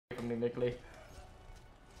from me, Nickly.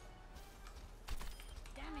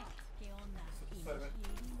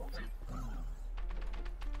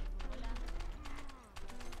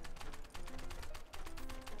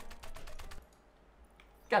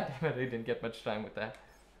 God damn it, I didn't get much time with that.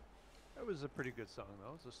 That was a pretty good song,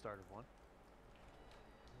 though. It's the start of one.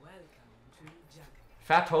 Welcome to Juggernaut.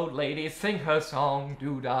 Fat old lady, sing her song,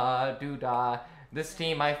 doo-da, doo-da. This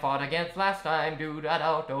team I fought against last time,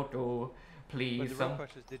 doo-da-da-do-do. Please, But the real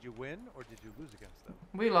question is, did you win or did you lose against them?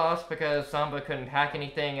 We lost because Samba couldn't hack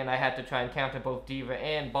anything and I had to try and counter both Diva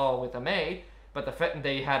and Ball with a May, but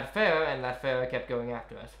they had Pharah and that Pharah kept going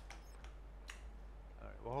after us.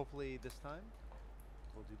 Alright, well hopefully this time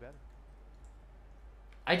we'll do better.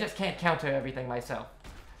 I just can't counter everything myself.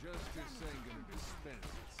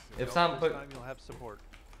 If This time you'll have support.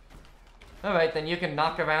 Alright, then you can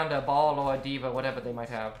knock around a Ball or a Diva, whatever they might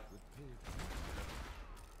have.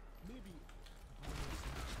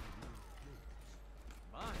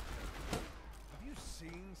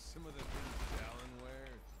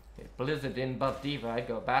 If Blizzard didn't buff Diva, I'd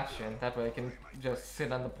go Bastion. That way I can just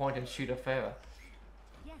sit on the point and shoot a Pharah.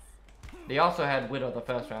 They also had Widow the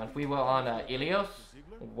first round. We were on Ilios,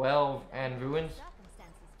 Well, and Ruins.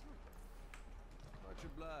 Much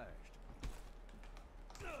obliged.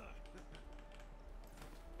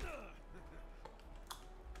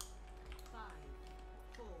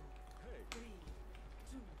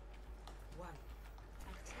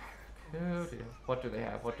 Oh dear. What do they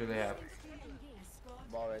have? What do they have?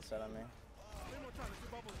 Ball right side on me.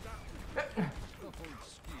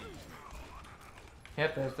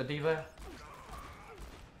 Yep, there's the Diva.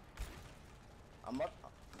 I'm up.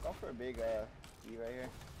 Go for a big E right here.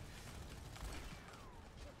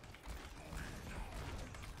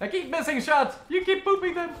 I keep missing shots! You keep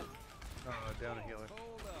booping them! Down a healer.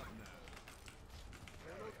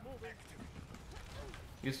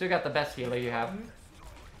 You still got the best healer you have.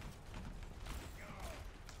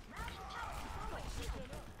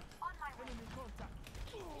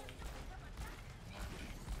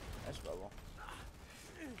 Nice bubble.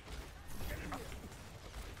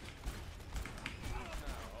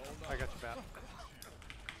 I got you back.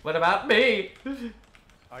 What about me?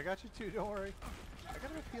 I got you too, don't worry. I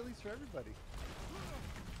got enough healies for everybody.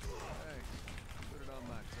 Thanks. Put it on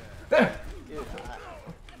my tab. There! Dude,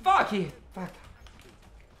 Fuck you! Fuck.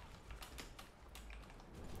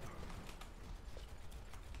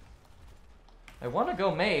 I want to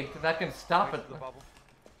go Maid, because that can stop it. The bubble.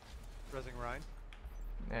 Resing Rhine.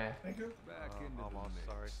 Yeah. Thank you. Back into Almost, the mix.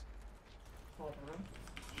 sorry.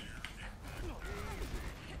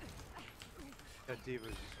 That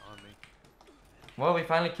Diva's on me. Well, we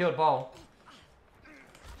finally killed Ball.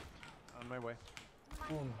 On my way.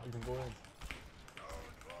 Boom, you can go in.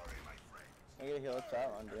 I get a heal up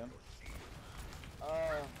top on Doom. I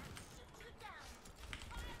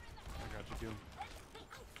got you, Doom.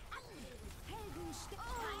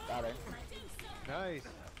 Got her. Nice.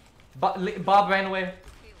 Bob ran away.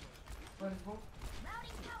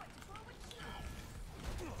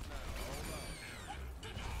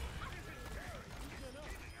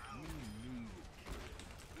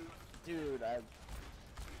 Dude, I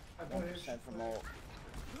 1% from ult.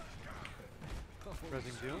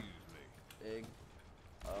 Resing Doom. Big.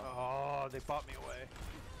 Oh, they bought me away.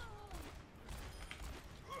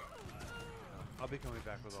 I'll be coming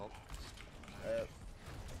back with ult.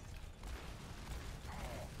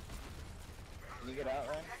 Can you get out,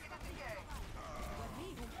 Ryan?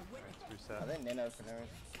 Reset. I think Nino's for nervous.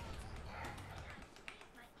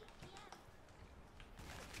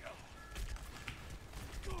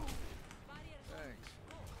 Thanks.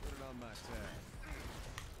 Put it on my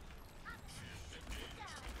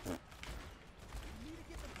tab.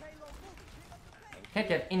 Can't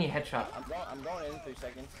get any headshot. I'm going in 3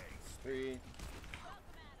 seconds. 3,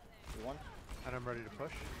 2, 1. And I'm ready to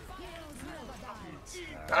push.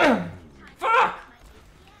 Fuck!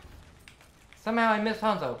 Somehow I missed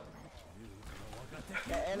Hanzo.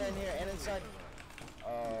 Yeah, Anna in here, Anna inside.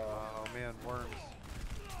 Oh man, worms.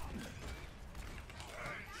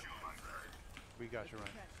 We got you,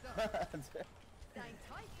 Ryan.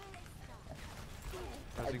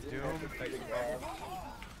 Resing Doom.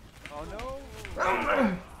 Oh no!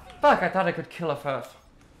 Fuck, I thought I could kill her first.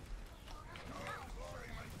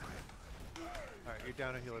 Alright, you're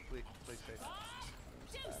down a healer, please. Play safe.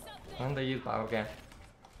 And they use Bow again.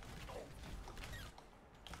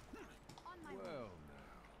 Well,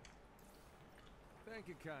 now. Thank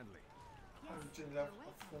you kindly.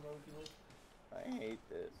 I hate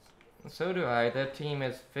this. So do I. Their team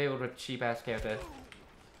is filled with cheap ass characters.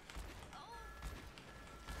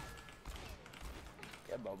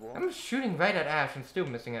 Yeah, bubble. bubble. I'm shooting right at Ash and still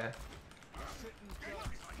missing her.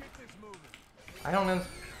 I don't know.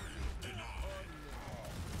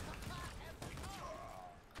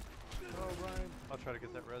 Oh, Ryan. I'll try to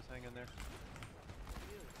get that res hang in there.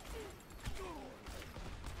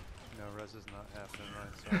 No, res is not happening,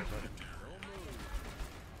 Ryan. Sorry, buddy.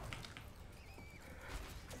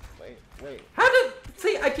 Wait. How did...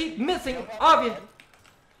 See, I keep missing. Obvious.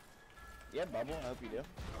 Yeah, bubble. I hope you do.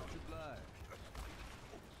 Supplies.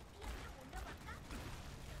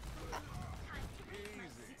 Easy.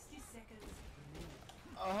 60 seconds remaining.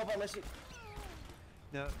 Oh, I hope I miss you.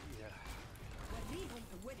 No, yeah.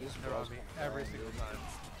 This They're on me every single time.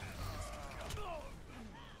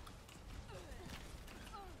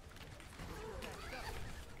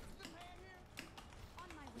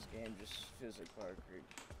 This game just feels like Fire Creek.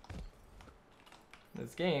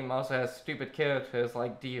 This game also has stupid characters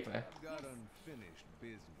like Diva. I've got unfinished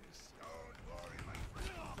business. Oh,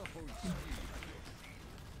 gee.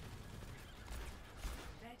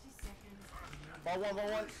 30 seconds. Ball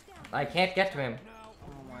one. I can't get to him.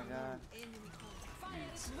 Oh my god.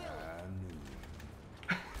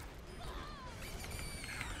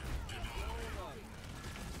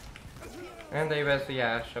 And they res the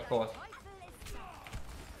Ash, of course.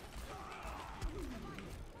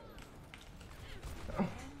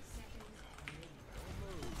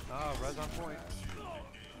 Ah, res on point.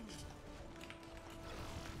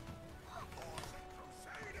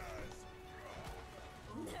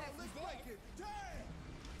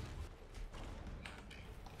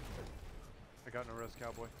 I got no res,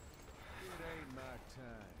 cowboy. It ain't my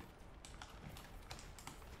time.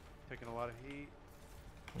 Taking a lot of heat.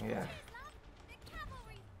 Yeah.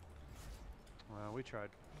 Well, we tried.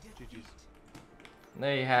 GG's.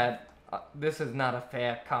 They had... this is not a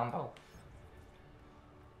fair combo.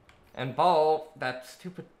 And Ball, that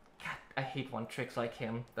stupid... God, I hate one tricks like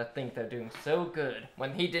him that think they're doing so good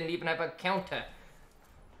when he didn't even have a counter.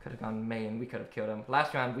 Could have gone May and we could have killed him.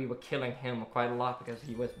 Last round we were killing him quite a lot because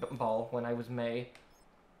he was Ball when I was May.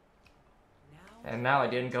 And now I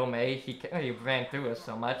didn't go May. He ran through us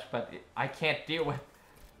so much, but I can't deal with...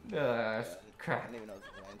 I crap. didn't even know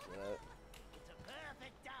the plan for that.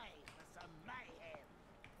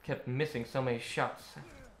 Kept missing so many shots.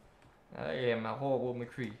 I am a horrible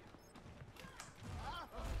McCree.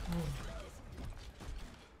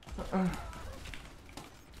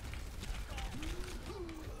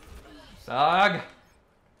 Sog!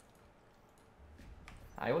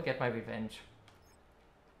 I will get my revenge.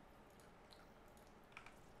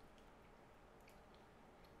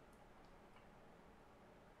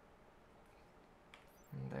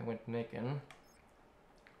 And I went Nicken.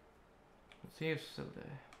 Let's see if so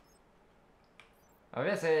there.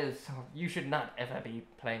 Orisa is... You should not ever be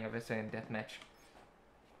playing Orisa in deathmatch.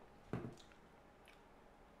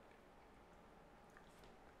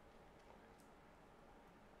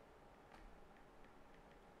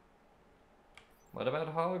 What about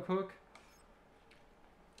Hog Hook?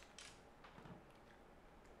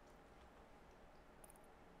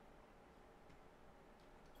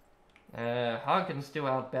 Hog can still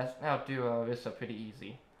outdo Orisa pretty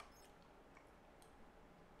easy.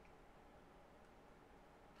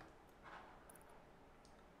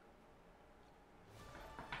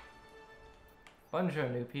 Bonjour,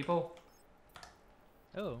 new people.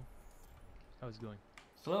 Hello. How's it going?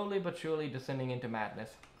 Slowly but surely descending into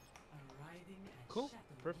madness. Arriving at Cool. Chateau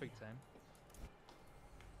Perfect time.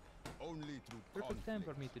 Only through Perfect time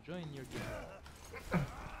for me to join your game.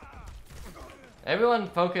 Everyone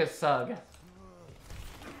focus, Sug. Know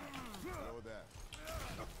that.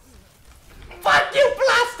 Fuck you,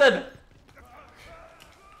 blasted!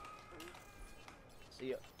 See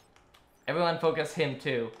ya. Everyone focus him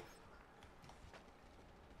too.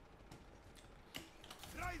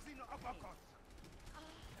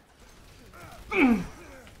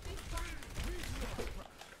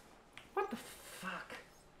 What the fuck?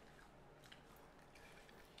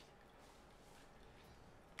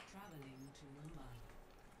 traveling to Mumbai.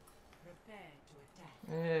 Prepare to attack.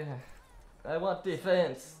 Yeah. I want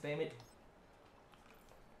defense, damn it.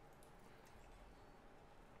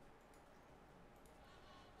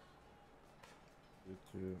 You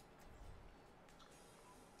too.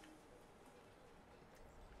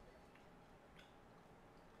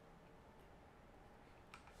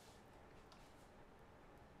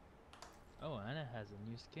 Oh, Anna has a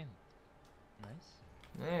new skin. Nice.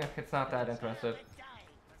 Yeah, it's not that impressive.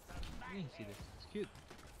 You can see this. It's cute.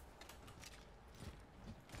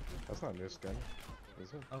 That's not new skin,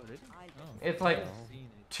 is it? Oh, really? Oh. It's like No. Seen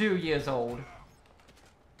it. 2 years old.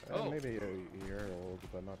 Oh. Maybe a year old,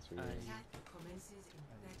 but not too I- old. Attack commences in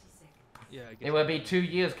 30 seconds. Yeah, I guess. It will be 2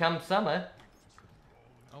 years come summer.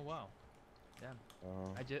 Oh wow. Damn.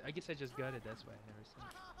 Oh. I guess I just got it. That's why I never seen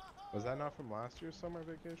it. Was that not from last year's summer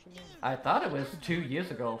vacation though? I thought it was 2 years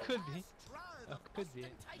ago. Could be. Oh, could be.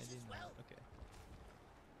 I didn't know. Okay.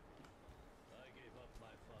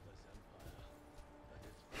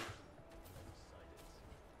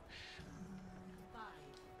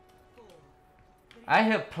 I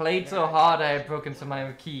have played so hard I have broken some of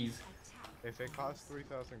my keys. If it costs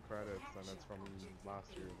 3,000 credits, then it's from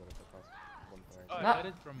last year. But if it costs 1,000, Oh, I No. got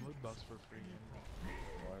it from loot box for free.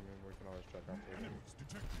 well, I mean, we can always check after. I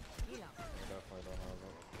definitely don't have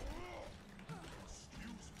it.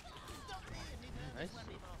 Nice.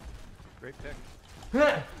 Great pick.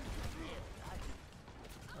 Huh.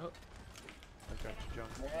 Oh, I got you, John.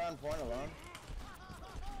 More on point alone.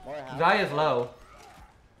 More half. Zaya's low.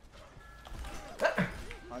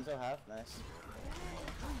 Hanzo half, nice.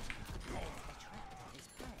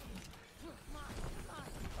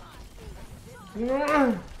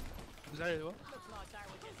 Zarya, what?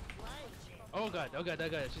 Oh god, oh god, oh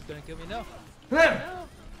god, she's gonna kill me now.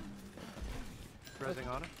 Rezzing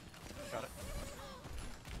on it. Got it.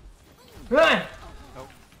 Nope.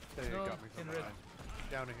 There you No, got me from in red. behind.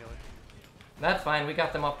 Down a healer. That's fine, we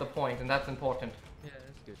got them off the point, and that's important. Yeah,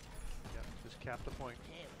 that's good. Yep, just cap the point.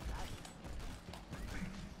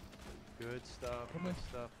 Good stuff, Come good on.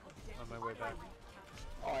 stuff. On my way back.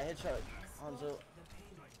 Oh, I headshot Hanzo.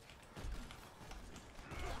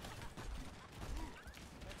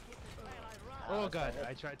 Oh god,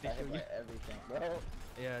 I tried to I kill hit you. by everything, bro.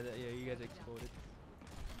 Yeah, yeah, you guys exploded.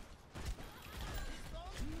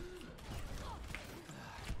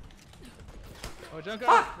 Oh, Junker!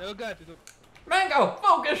 Fuck! Oh god! Mango,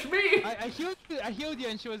 focus me! I healed you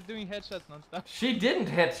and she was doing headshots non-stop. She didn't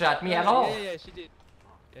headshot me at Yeah, all. yeah, she did.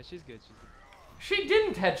 Yeah, she's good, she's good. She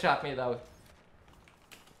didn't headshot me though.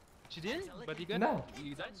 She didn't? But you got No.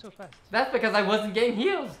 You died so fast. That's because I wasn't getting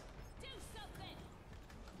heals.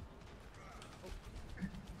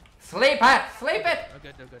 Sleep it! Sleep it! Oh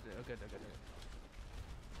god, oh god, oh god, oh god.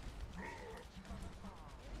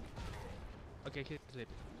 Okay, keep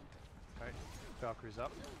sleeping. Alright, Valkyrie's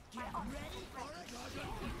up.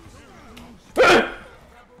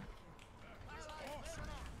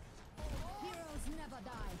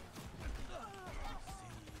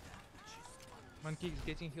 Monkey is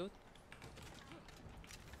getting healed.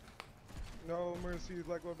 No mercy,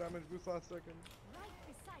 like low damage boost last second.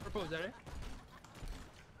 Purple, is that it?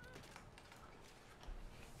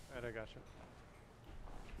 Alright, I got you.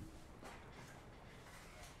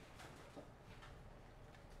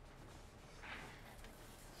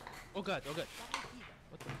 Oh god, oh god.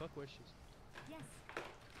 What the fuck, where's she?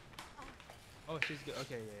 Oh, she's good.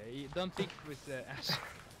 Okay, yeah, yeah. Don't pick with Ash.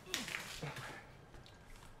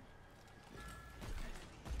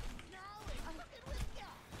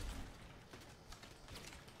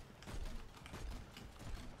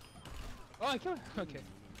 Oh, I killed her. Okay.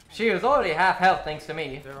 She was already half health thanks to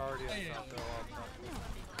me. They're already up Yeah. top. They're all up top.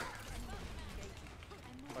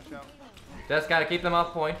 Watch out. Just gotta keep them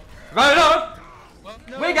off point. Right on! Well,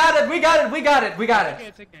 no. We got it, we got it, we got it, we got Okay, it.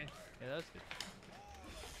 it's okay. Yeah, that's good.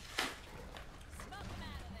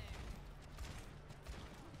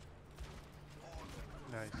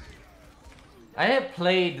 Nice. I have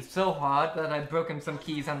played so hard that I've broken some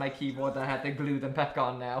keys on my keyboard that I had to glue them back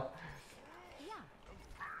on now.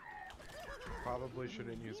 Probably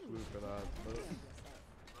shouldn't use glue for that. But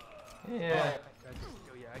Yeah. Yeah,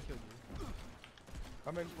 I killed you.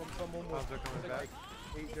 I mean, from someone with Hanzo coming back.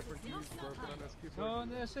 8 different keys broken on his keyboard. Oh,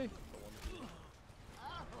 no, see.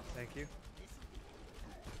 Thank you.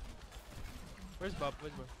 Where's Bob?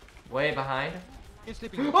 Where's Bob? Way behind. He's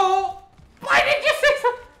sleeping. Oh! Why did you say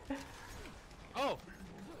so? Oh!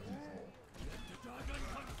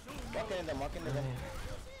 Walk into them, walk into them.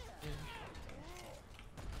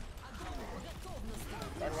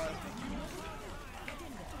 Red one.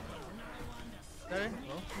 There?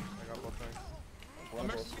 Oh. I got both things. One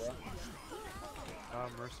Mercy. goes through.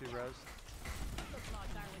 Mercy res.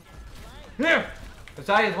 Here!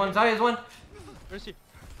 Zaya's one, Zaya's one. Where's she?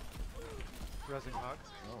 Resing Hawk.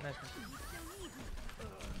 Nice.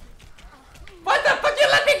 What the fuck you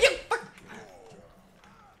let me you fuck?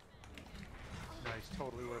 Nice,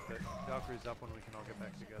 totally worth it. Valkyrie's up when we can all get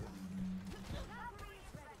back together.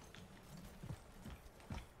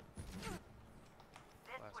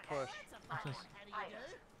 Last push. Nice. Just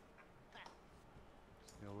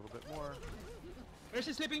need a little bit more. Where's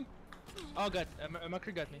she sleeping? Oh god,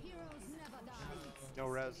 Macri got me. No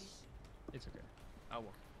res. It's okay. I'll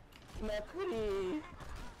walk. McCree.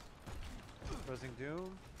 Resing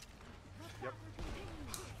Doom. Yep.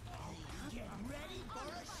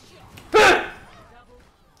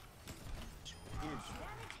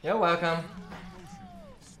 You're welcome.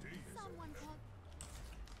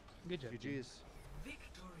 Good job. GG's.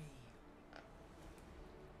 Victory.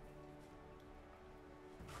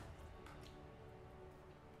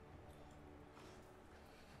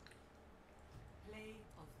 Play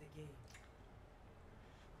of the game.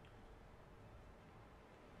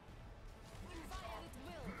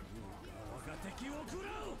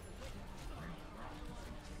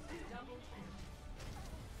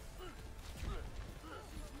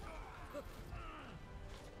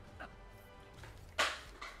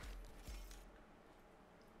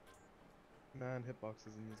 Man,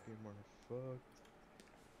 hitboxes in this game are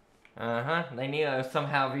fucked. They need to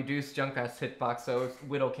somehow reduce Junkrat's hitbox so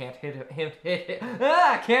Widow can't hit him.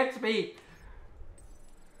 Ah, I can't speak.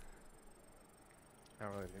 I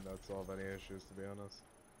don't really think that'd solve any issues, to be honest.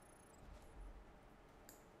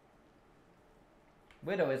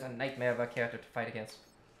 Widow is a nightmare of a character to fight against.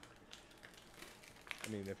 I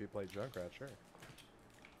mean, if you play Junkrat, sure.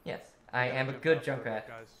 Yes, I Yeah, am a good good job, Junkrat.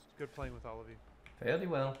 guys. Good playing with all of you. Fairly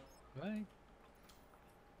well. Bye.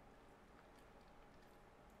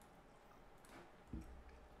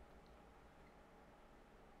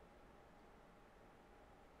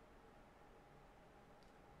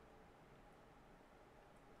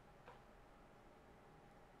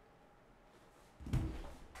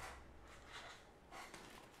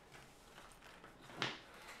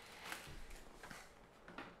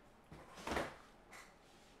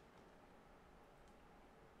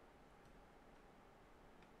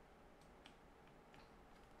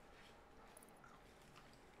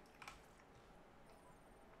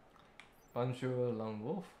 Bonjour, Lone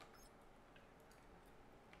Wolf.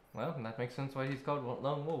 Well, that makes sense why he's called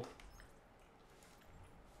Lone Wolf.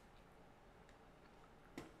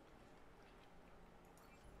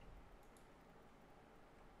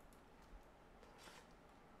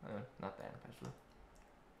 Not that, actually.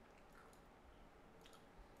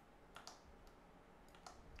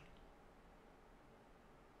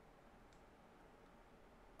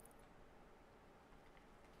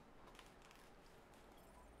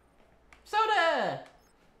 Soda!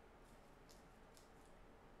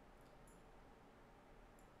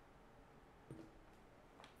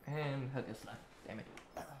 And Huggus left. Damn it.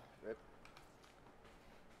 Rip.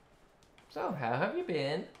 So, how have you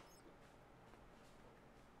been?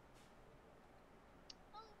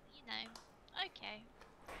 Oh, you know, okay.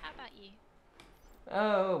 How about you?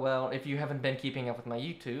 Oh, well, if you haven't been keeping up with my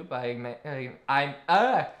YouTube,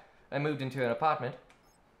 I moved into an apartment.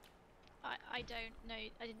 I don't know.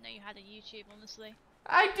 I didn't know you had a YouTube, honestly.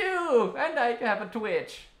 I do! And I have a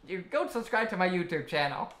Twitch. You go subscribe to my YouTube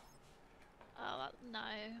channel. Oh, no.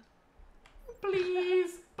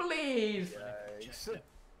 Please, please. Yikes. Oh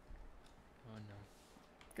no.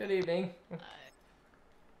 Good evening.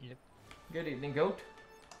 Yep. Good evening, goat.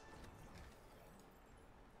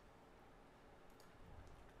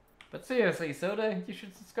 But seriously, Soda, you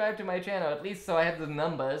should subscribe to my channel, at least so I have the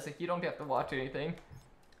numbers, if you don't have to watch anything.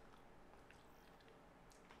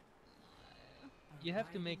 You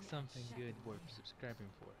have to make something good worth subscribing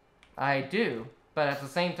for. I do, but at the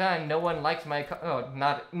same time, no one likes my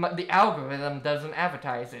the algorithm doesn't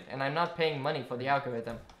advertise it, and I'm not paying money for the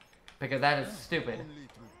algorithm, because that is stupid.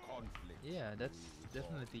 Yeah, that's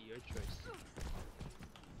definitely your choice.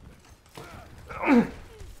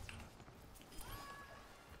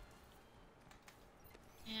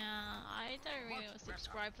 Yeah, I don't really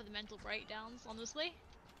subscribe for the mental breakdowns, honestly.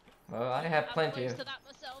 Well, I have I'm plenty close of... to that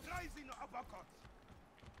myself.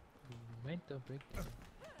 Mental breakdown.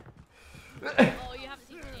 Oh, you haven't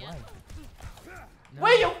seen one Why? yet. No.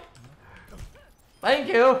 Will you? Thank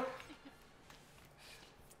you!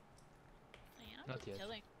 Yeah, Not just yet.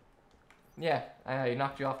 chilling. Yeah, I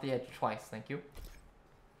knocked you off the edge twice, thank you.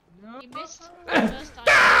 No. You missed the first time.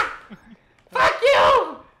 Fuck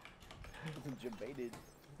you! Debated.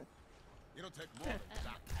 I went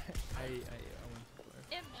for it.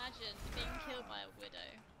 Imagine being killed by a widow.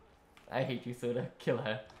 I hate you, Soda. Kill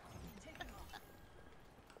her.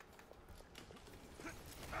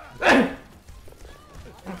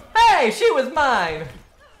 Hey, she was mine!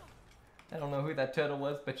 I don't know who that turtle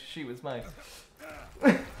was, but she was mine.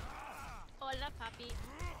 Hola, papi.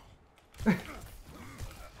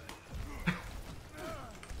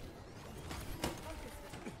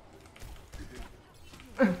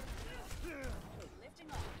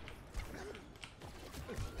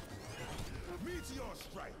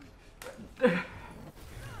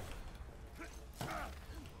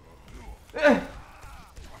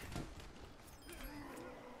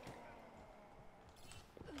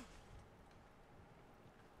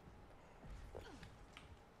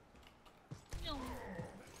 No.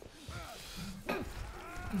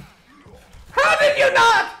 you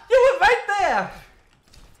not? You were right there!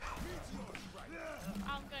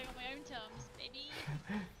 I'm going on my own terms, baby.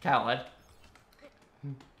 Coward.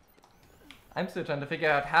 I'm still trying to figure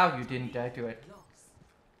out how you didn't die to it.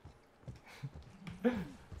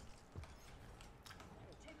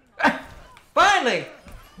 Finally!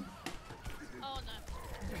 Oh no.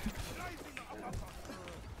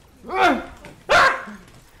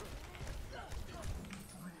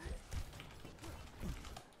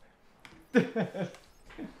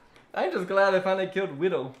 I'm just glad I finally killed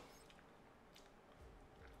Widow.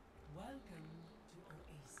 Welcome to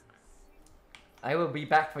Oasis. I will be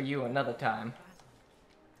back for you another time.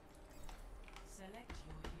 Select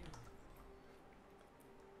your hero.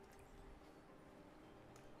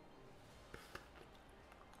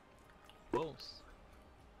 Close.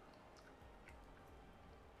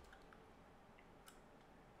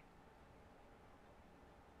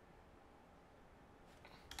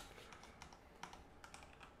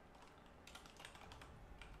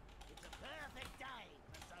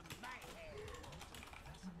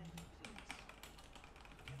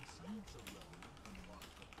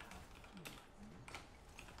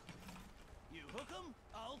 You hook 'em,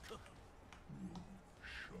 I'll cook 'em.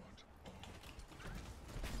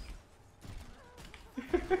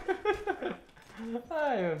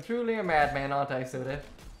 I am truly a madman, aren't I, Soda?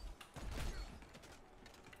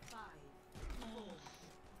 5, 4,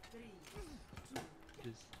 3, 2,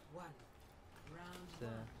 Just 1. Round uh,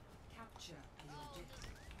 1. Capture the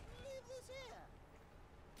objective. Leave this here.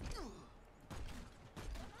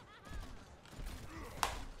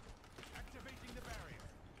 Activating the barrier.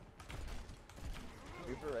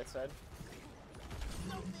 Reaper right side.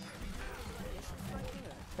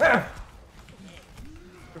 we're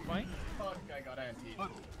fine. Fuck, I got anti.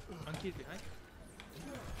 Monkey's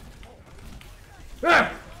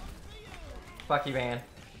behind. Fuck you, man.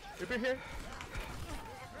 Reaper here.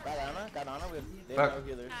 Got Ana. They Fuck. have no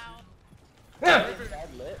healers. Ow.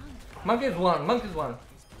 Bad lit. Monk is one. Monk is one.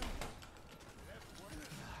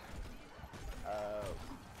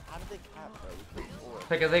 How did they cap, bro? We played 4.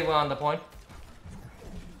 Because they were on the point.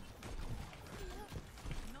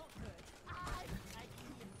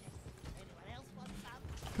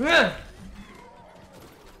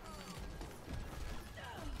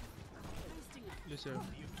 Lucio.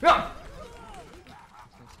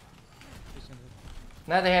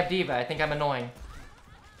 Now they have Diva. I think I'm annoying.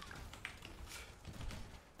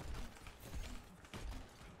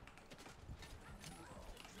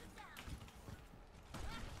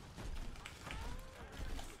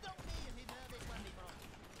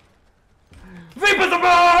 Reaper's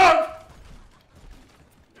above!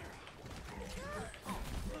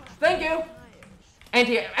 Thank you!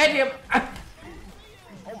 Anti-him!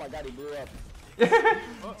 Oh my god, he blew up.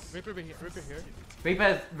 Oh, Reaper here. Reaper here.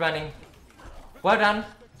 Reaper's running. Well done.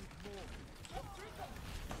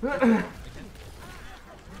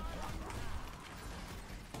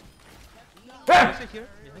 Lucio here.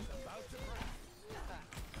 Behind.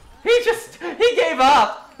 He gave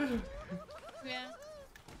up! Yeah.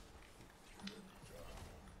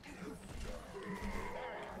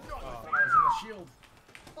 I was in the shield.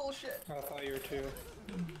 Bullshit. I thought you were too.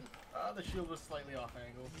 The shield was slightly off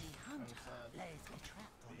angle. I'm sad.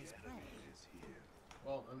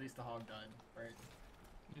 Well, at least the hog died, right?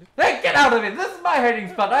 Hey, get out of it! This is my hiding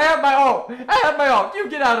spot. I have my ult. You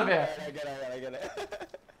get out of here. I get it.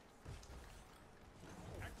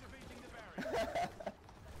 Activating the barrier.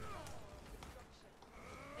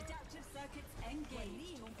 Adaptive circuits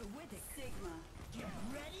engaged with Sigma.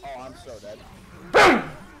 Oh, I'm so dead. Boom!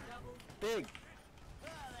 Big.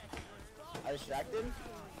 I distracted.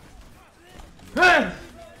 Fuck,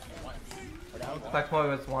 We're down. more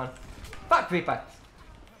was one. Fuck Reaper.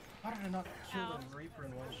 How did I not kill Ow. the Reaper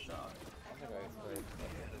in one shot?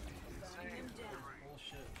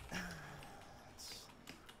 Bullshit.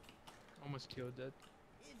 Almost killed that.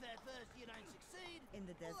 If at first you don't succeed, In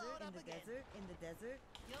the desert, load in up the again. desert, in the desert,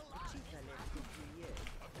 You'll the like cheetah lives for 2 years.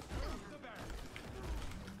 the barrier.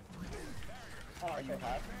 Oh, I killed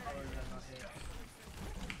half.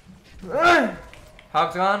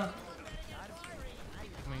 Hog's gone.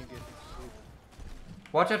 Come on, good.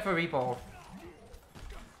 Watch out for Reaper.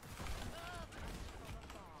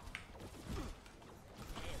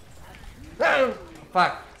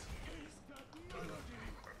 Fuck.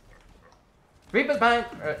 Reaper's behind.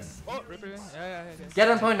 Oh, Reaper. Yeah. Get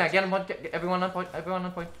on point now. Get on point. Get everyone on point. Everyone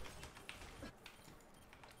on point.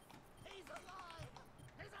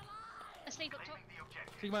 Asleep up top.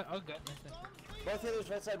 Sigma. Oh god. Nice. Both healers,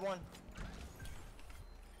 right side one.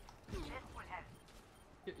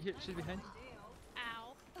 Here, she's behind.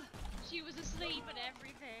 Ow. She was asleep and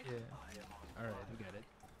everything. Yeah. Alright, we got it.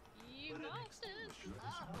 You got this.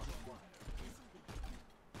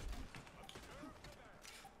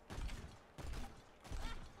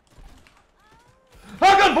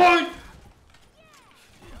 Oh, good point!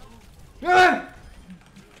 Yeah.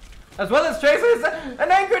 As well as Tracer is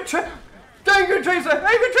an angry Tracer! Angry Tracer!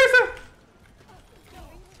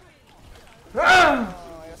 Ah!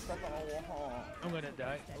 Oh, I got stuck on a wall. I'm gonna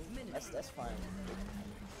die. That's fine.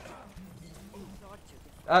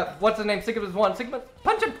 What's his name? Sigma's one. Sigma,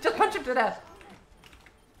 punch him! Just punch him to death!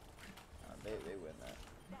 They win that.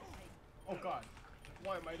 Oh god.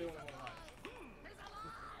 Why am I doing one line?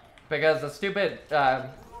 Because the stupid,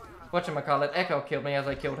 whatchamacallit, Echo killed me as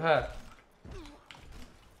I killed her.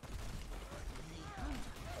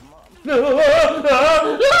 Stop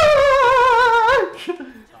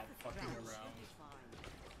fucking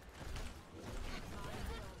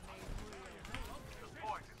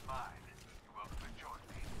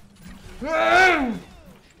around.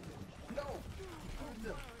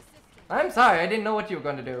 I'm sorry, I didn't know what you were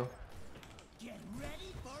going to do.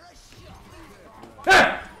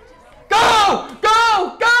 Ah! Go!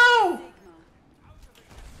 Go! Go!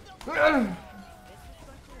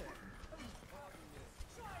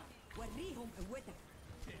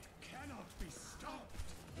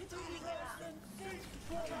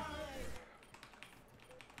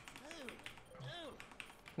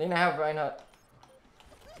 Need to have Reinhardt.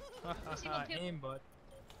 Aimbot.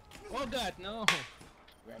 Oh god, no!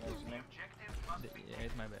 Randall's name. Yeah,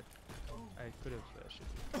 it's my bad. I could have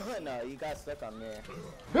shot. No, you got stuck on me.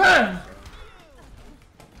 Ah!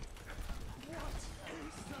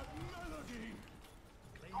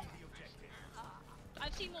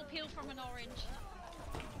 I've seen more peel from an orange.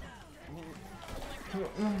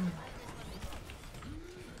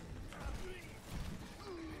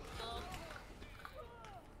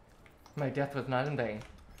 My death was not in vain.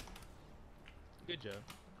 Good job.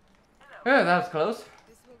 Oh, that was close.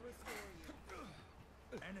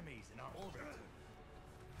 Enemies in our orbit.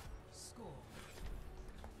 Score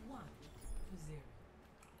 1-0.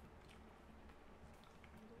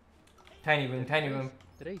 Tiny room, tiny room.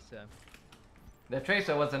 Tracer. The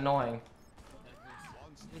Tracer was annoying.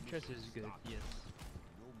 The Tracer is good, yes.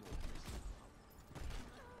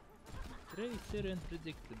 Tracer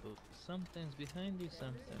unpredictable. Sometimes behind you,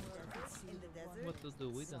 sometimes not. What to do,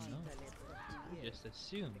 we don't know. We just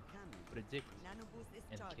assume, predict,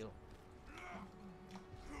 and kill.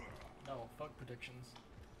 No, fuck predictions.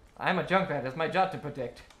 I'm a Junkrat, it's my job to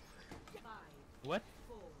predict. What?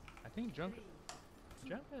 I think Junkrat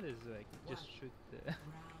is like, just shoot the...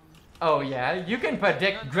 Oh yeah, you can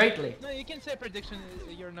predict greatly. No, you can say prediction,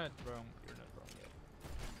 you're not wrong. You're not wrong yet.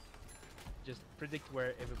 Just predict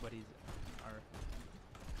where everybody's are.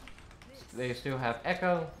 They still have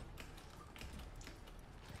Echo.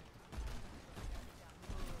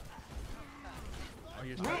 Oh,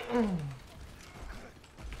 you're killing,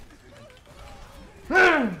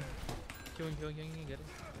 get it.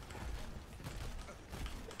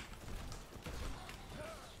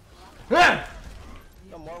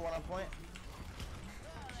 No more one on point.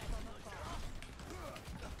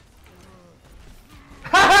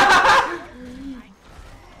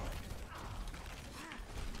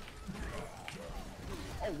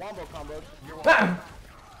 Oh, wombo combo. You're one.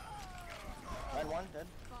 Line one, dead.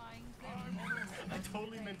 I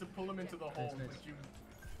totally meant to pull him into the hole, but you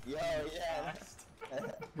Yo, yeah.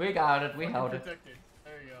 We got it, we held it. protected.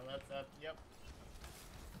 There you go, that's that, yep.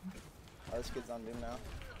 Oh, this kid's on doom now.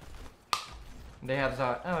 They have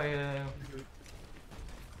Zard. Oh yeah.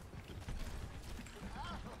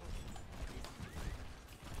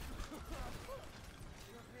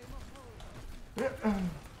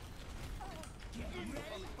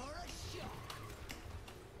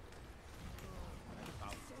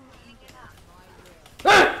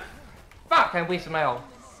 Fuck! I wasted my ult.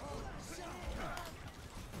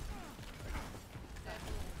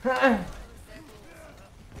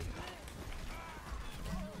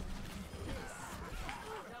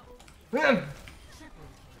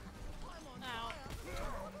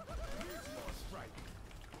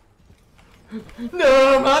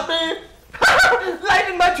 No, not me! Light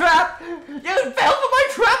in my trap! You fell for my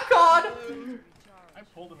trap card! I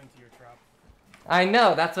pulled him into your trap. I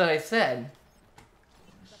know, that's what I said.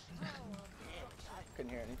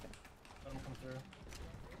 Couldn't hear anything. Let him come through.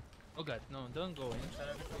 Oh god, no, don't go in.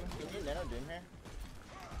 Can you nano doom here?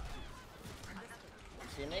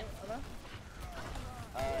 See me, Anna?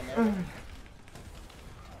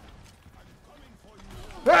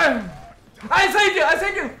 Nano. I saved you! I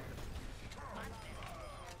saved you!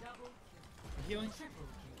 I'm healing.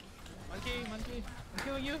 Monkey, I'm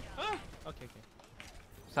killing you. Ah! Okay, okay.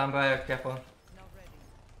 Samba, careful.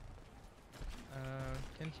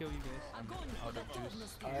 Can't heal you guys. I'm out of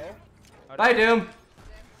juice. Oh, Bye, Doom!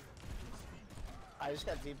 I just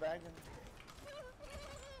got deep-bagged.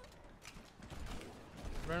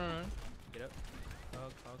 Run. Get up.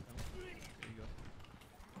 Hog, come. There you go.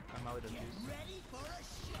 I'm out of juice.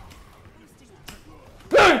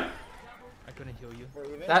 I couldn't heal you. We're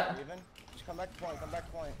even? That- We're even? Just come back to point,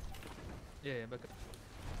 Yeah, back up.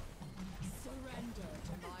 Surrender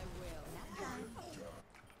to my will.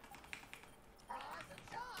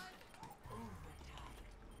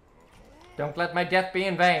 Don't let my death be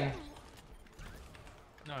in vain.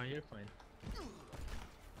 No, you're fine.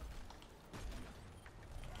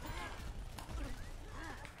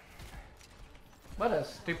 What a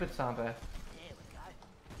stupid Samba.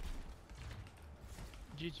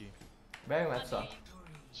 GG. Very much so.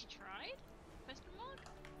 She tried? Question mark?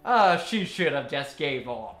 Ah, she should have just gave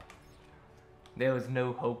up. There was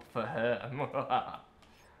no hope for her.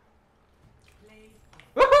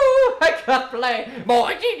 Woohoo! I can't play!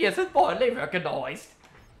 My genius is finally recognized!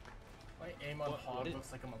 My aim on hog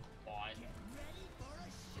looks like I'm a bot.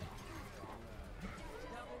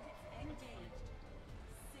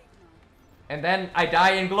 And then I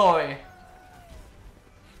die in glory.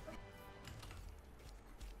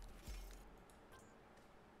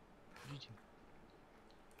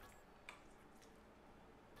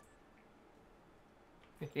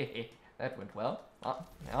 GG. That went well.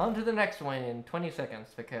 On to the next one in 20 seconds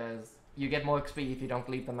because you get more XP if you don't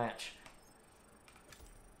leave the match.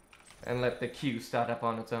 And let the queue start up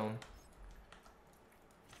on its own.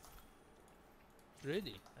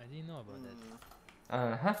 Really? I didn't know about that.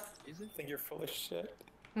 Uh-huh. Is it? I think you're full of shit.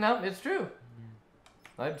 No, it's true.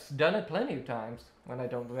 I've done it plenty of times when I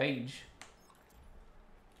don't rage.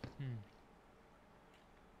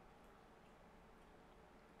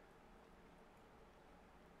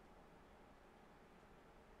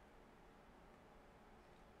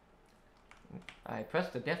 I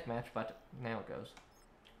pressed the deathmatch, but now it goes.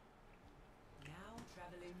 Now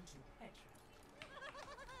traveling to Petra.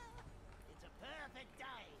 It's a perfect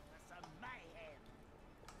day for some mayhem.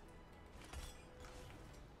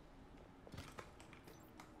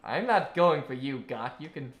 I'm not going for you, God. You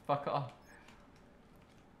can fuck off.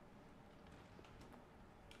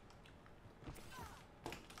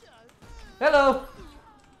 Hello!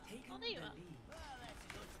 Oh, there you are.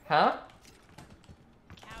 Huh?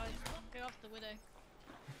 Coward. Go off the widow.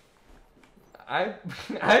 I'm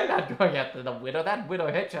not going after the widow. That widow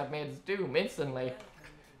headshot me its doom instantly.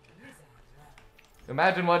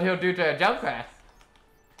 Imagine what he'll do to a Junkrat.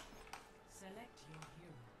 Select your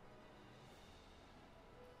hero.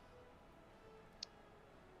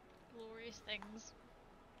 Glorious things.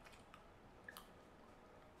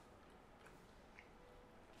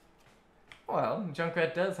 Well,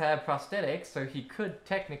 Junkrat does have prosthetics, so he could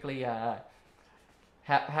technically have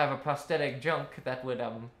a prosthetic junk that would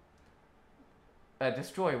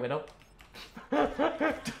destroy Widow.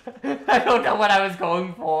 I don't know what I was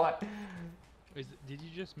going for. Did you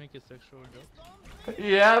just make a sexual joke?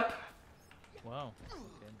 Yep. Wow. Okay,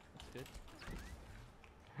 that's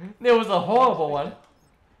good. It was a horrible one.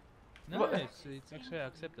 No, What? it's actually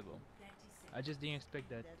acceptable. I just didn't expect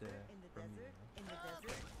that from you.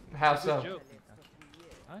 How It's a so? good joke.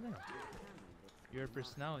 I don't know. Your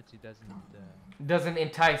personality doesn't. Doesn't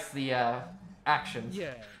entice the actions.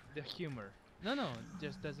 Yeah, the humor. No, it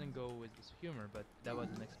just doesn't go with this humor, but that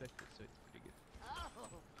wasn't expected, so it's pretty good.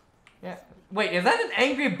 Yeah. Wait, is that an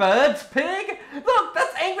Angry Birds pig? Look,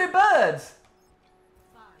 that's Angry Birds.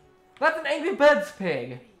 That's an Angry Birds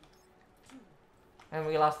pig. And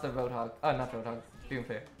we lost the Roadhog. Oh, not Roadhog.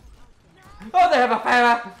 Doomfire. Oh, they have a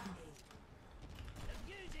Pharah!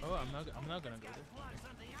 Oh, I'm not gonna go there.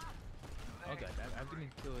 Oh god, I've been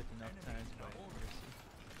killed it enough times by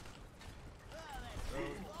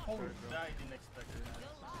Mercy. Oh, I didn't expect that.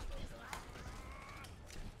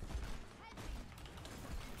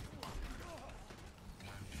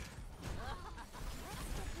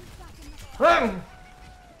 Run!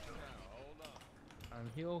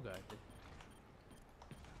 I'm heal guy.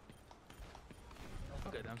 Oh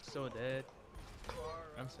god, I'm so dead.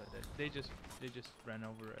 I'm so dead. They just ran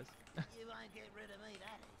over us. You won't get rid of me,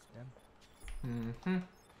 that is. Yeah. Mm-hmm.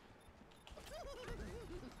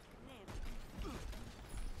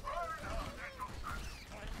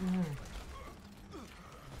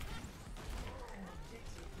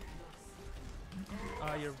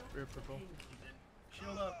 Ah, you're purple.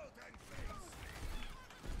 Shield up.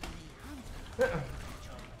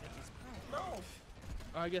 No!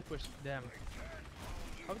 Oh, I get pushed. Damn.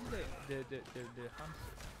 How did the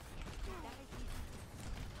hamster?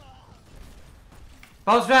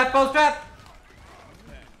 Post trap, post trap!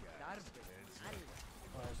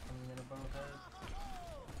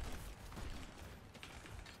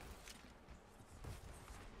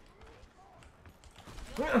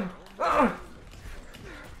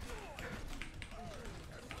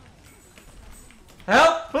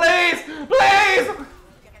 Help, please! Please!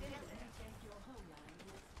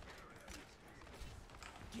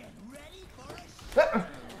 Get ready for a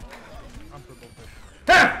I'm purple.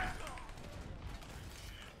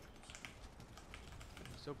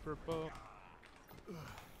 So purple.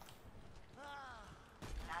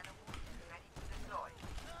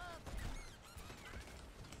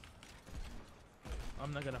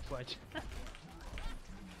 I'm not gonna fight.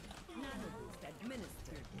 Nanoboost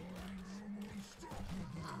administered.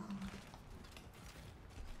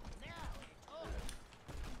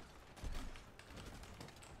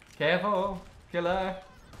 Careful, killer.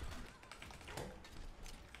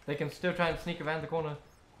 They can still try and sneak around the corner.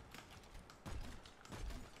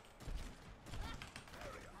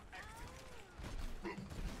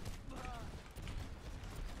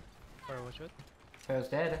 Overwatch it.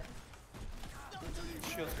 First dead.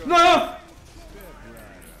 Shield's going. No!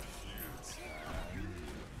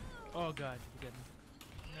 Oh god, he got me.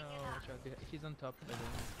 No, watch out. He's on top. By the way.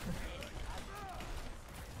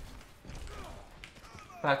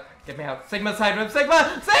 Fuck, get me out. Sigma side room,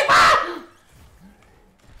 Sigma! Sigma!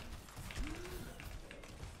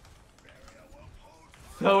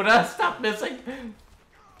 Soda, stop missing!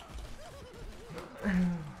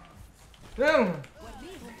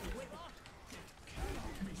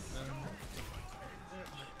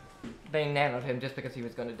 They nanoed him just because he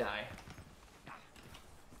was gonna die.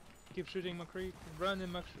 Keep shooting, McCree. Run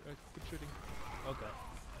and keep shooting. Okay.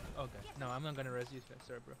 Okay. No, I'm not gonna res you.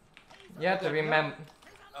 Sorry, bro. You have to remember.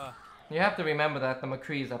 You have to remember that the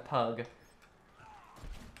McCree's a pug.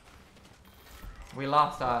 We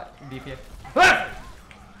lost our DPS.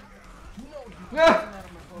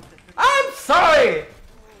 I'm sorry.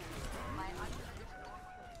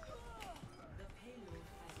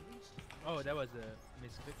 Oh, that was a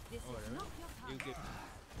misfit. Oh, whatever. You get. You're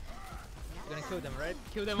gonna kill them, right?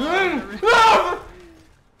 Kill them all.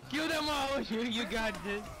 Kill them all. You got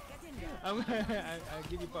this. I'll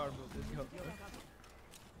give you power move. Let's go.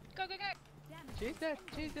 Go, go, go! Chase that.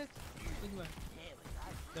 Chase that. Sigma.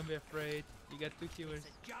 Don't be afraid. You got 2 killers.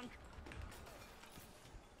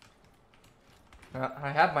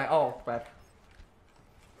 I had my ult, but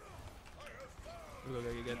Go, go,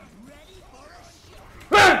 go. You got.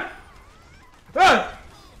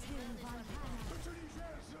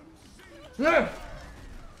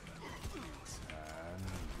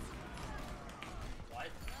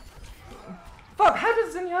 Fuck, how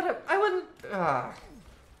does Zenyatta? I wouldn't. I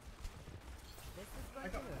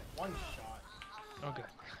got one shot. Okay.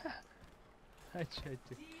 I tried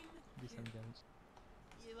to do some damage.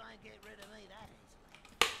 You won't get rid of me that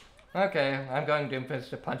easily. Okay, I'm going Doomfist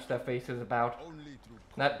to punch their faces about.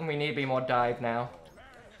 That we need to be more dive now.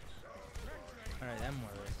 Alright, I'm more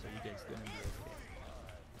res, so you guys gonna be okay.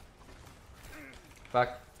 Fuck,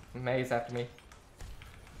 May's after me.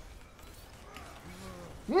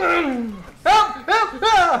 Help! Help!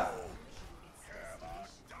 Ah!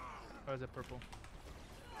 Oh, is it purple?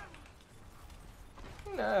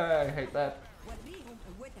 No, I hate that.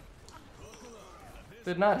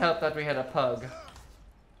 Did not help that we had a pug.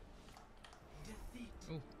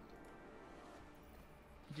 Ooh.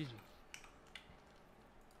 GG.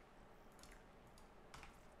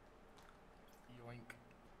 Yoink.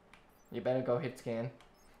 You better go hit scan.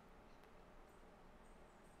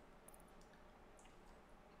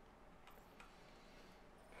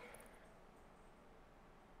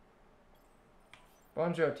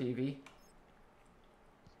 Bonjour TV.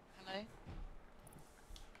 Hello.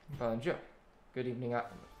 Bonjour. Good evening.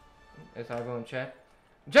 Is Ivo in chat?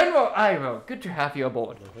 General Ivo, good to have you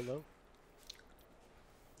aboard. Hello, hello.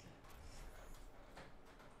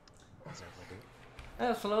 What's everyone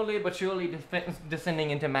doing? Slowly but surely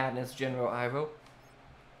descending into madness, General Ivo.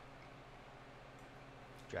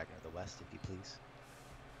 Dragon of the West, if you please.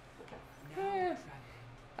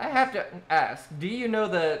 I have to ask, do you know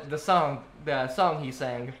the song he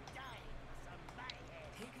sang?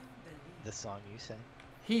 The song you sang?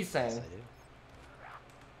 He sang. Yes, I do.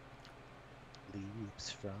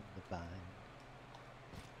 Leaps from the vine,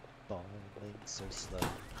 falling so slow,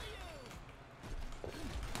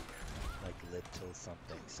 like little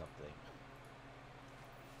something something.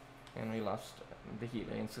 And we lost the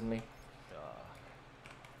healer instantly.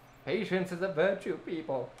 Patience is a virtue,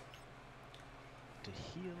 people. To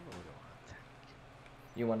heal or to attack?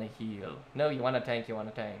 You want to heal. No, you want to tank, you want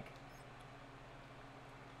to tank.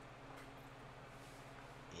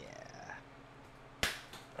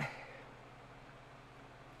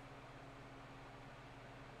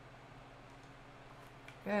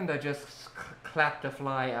 And I just clapped a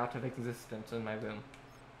fly out of existence in my room.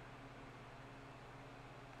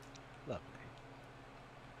 Lovely.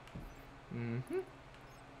 Mm-hmm.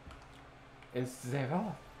 It's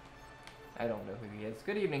Zeroth. I don't know who he is.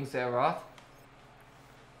 Good evening, Zeroth.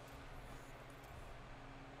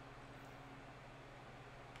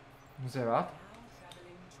 Zeroth.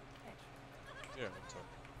 Yeah, what's up?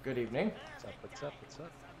 Good evening. What's up? What's up? What's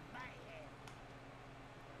up?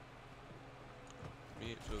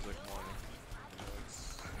 Me, it feels like morning. You know,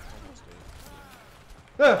 it's almost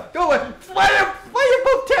 8 Go away! Why are you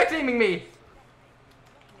both tag teaming me?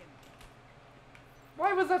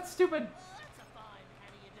 Why was that stupid?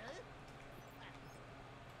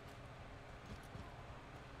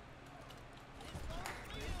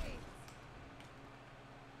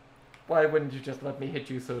 Why wouldn't you just let me hit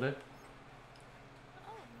you, Soda?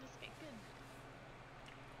 Oh, this get good.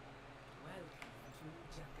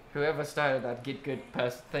 Whoever started that get good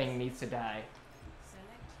thing needs to die.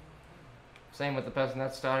 Same with the person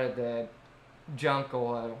that started the junk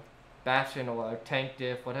or bastion or tank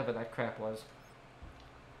diff, whatever that crap was.